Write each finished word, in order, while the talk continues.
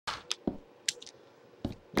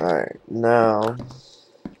Alright, now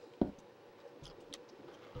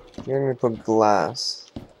you're gonna put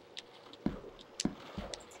glass.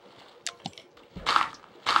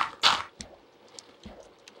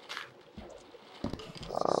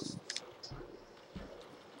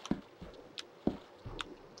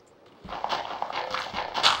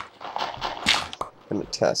 I'm gonna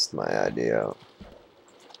test my idea out.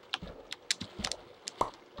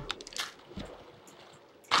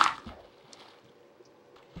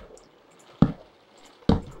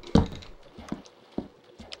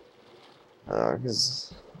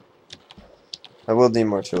 Because I will need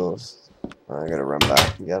more tools. I gotta run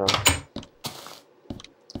back and get them.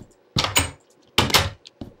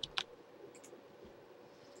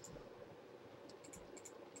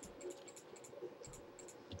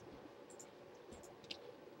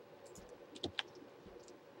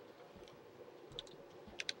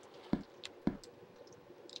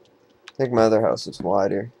 I think my other house is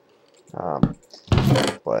wider,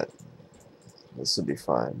 but this will be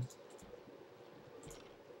fine.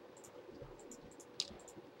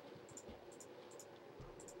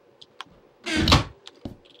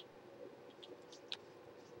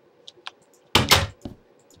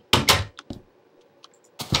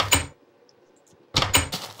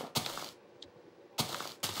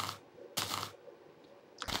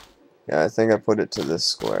 Yeah, I think I put it to this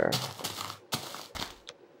square.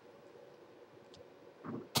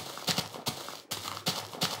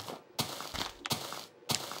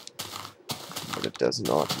 But it does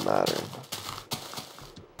not matter.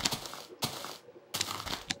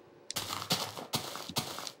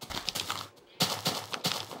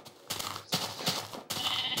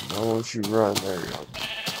 Why won't you run? There you go.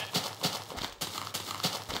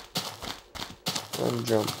 Run,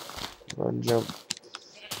 jump. Run, jump.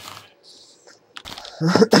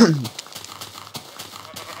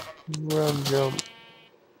 Run, jump.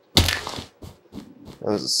 That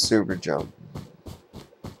was a super jump.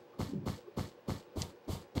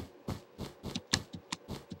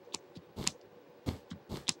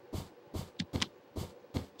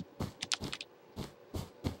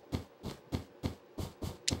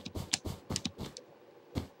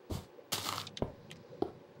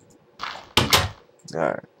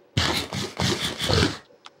 Alright.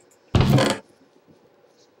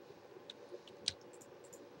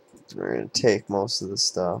 We're gonna take most of the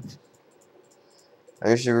stuff.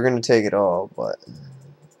 Actually, we're gonna take it all, but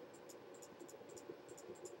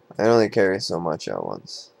I only carry so much at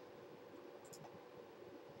once.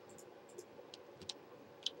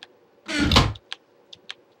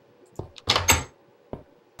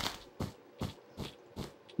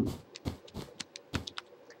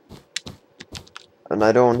 And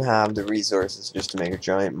I don't have the resources just to make a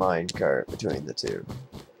giant minecart between the two.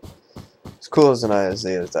 As cool as an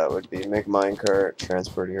idea as that would be, make a minecart,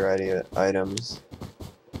 transport your items.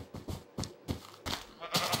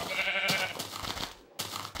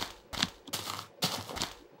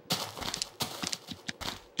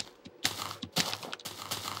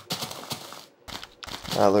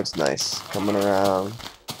 That looks nice. Coming around.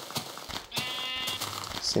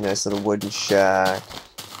 See a nice little wooden shack.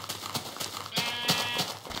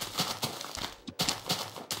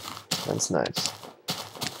 That's nice.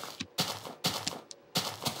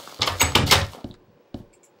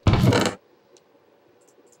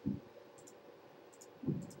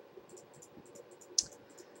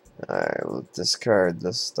 Alright, we'll discard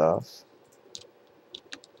this stuff.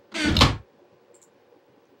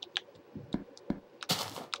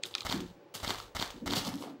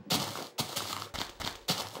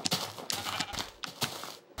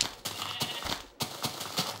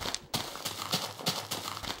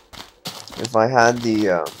 If I had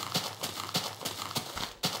the,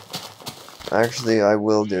 actually I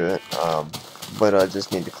will do it, but I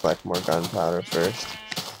just need to collect more gunpowder first.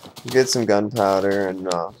 Get some gunpowder and,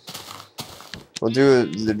 we'll do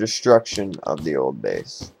the destruction of the old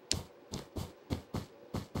base.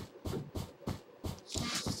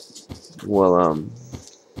 We'll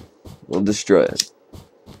destroy it.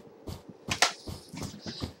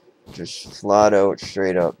 Just flat out,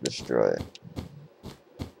 straight up destroy it.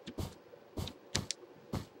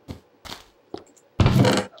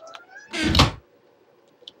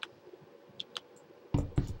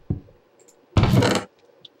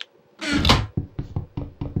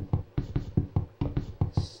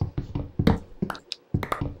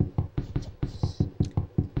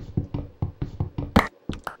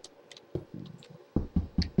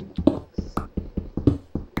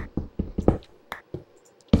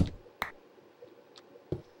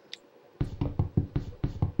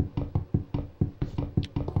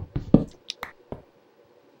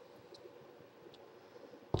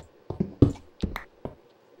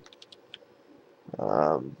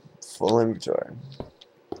 inventory.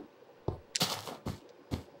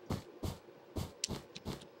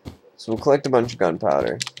 So we'll collect a bunch of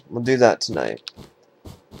gunpowder. We'll do that tonight.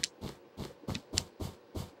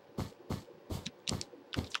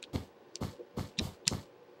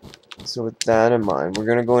 So with that in mind, we're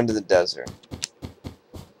gonna go into the desert.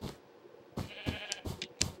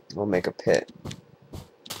 We'll make a pit.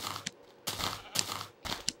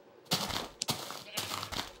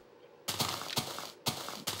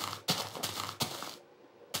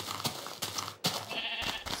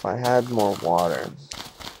 If I had more water,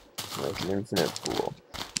 like an infinite pool,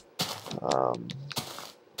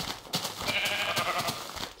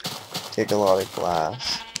 take a lot of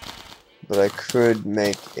glass, but I could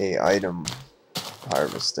make a item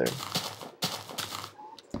harvester.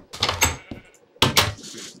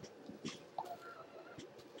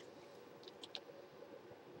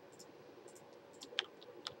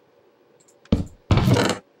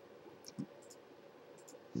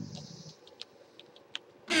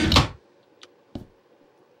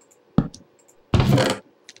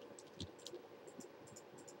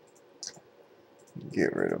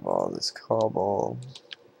 Get rid of all this cobble.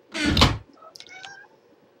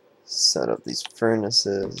 Set up these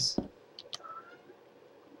furnaces.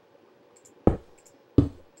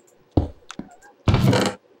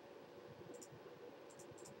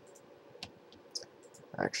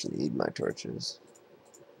 I actually need my torches.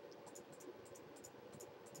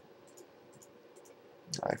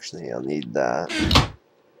 Actually, I'll need that.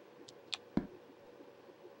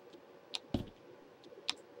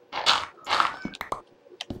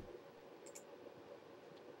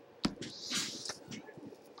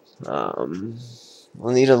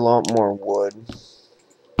 We'll need a lot more wood.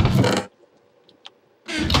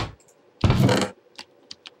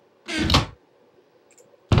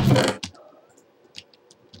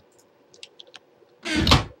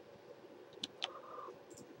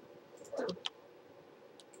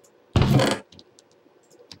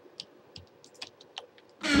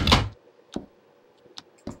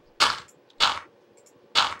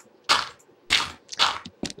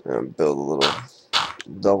 Build a little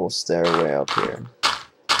double stairway up here.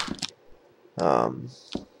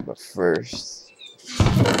 But first,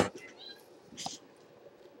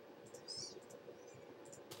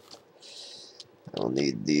 I'll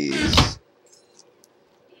need these.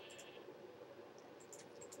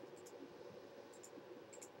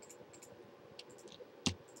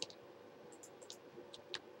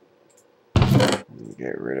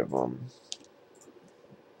 Get rid of them.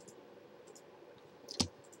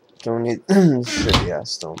 Don't need shitty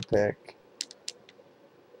ass stone pick.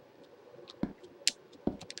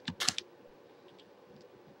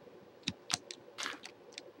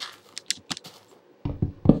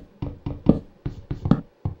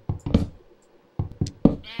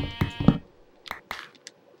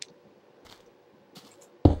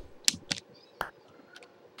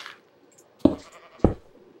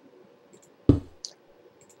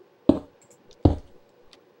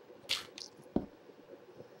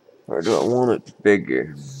 Or do I want it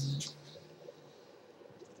bigger?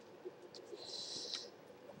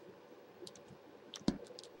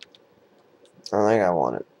 I think I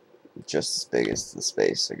want it just as big as the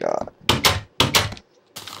space I got.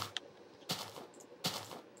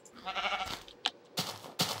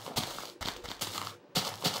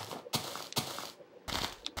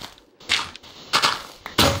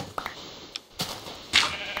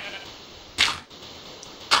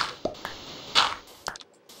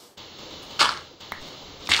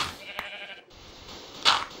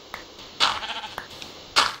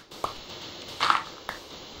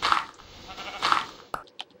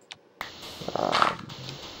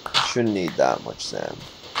 Shouldn't need that much sand.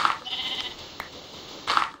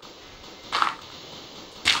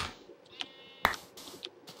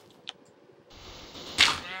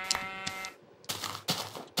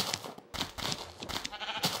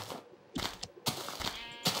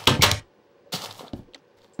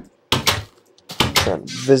 Trying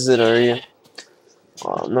to visit, are you?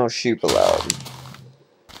 Oh, no sheep allowed.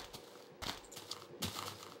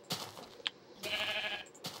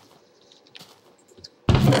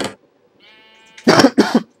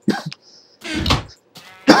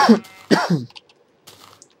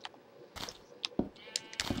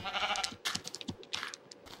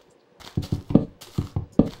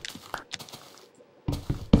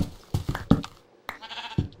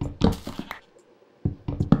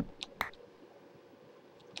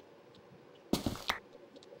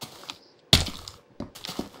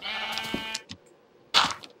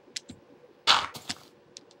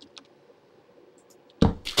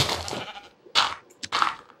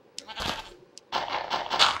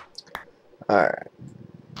 Alright.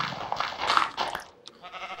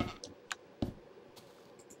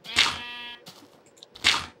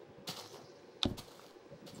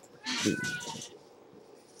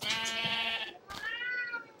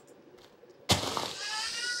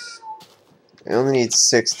 I only need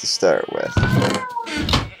 6 to start with.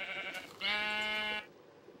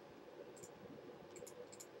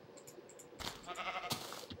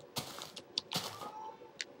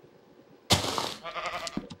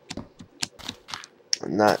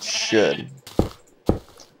 And that should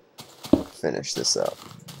finish this up.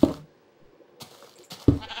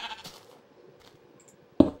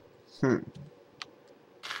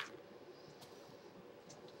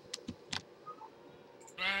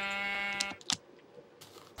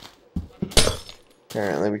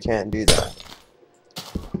 Apparently we can't do that.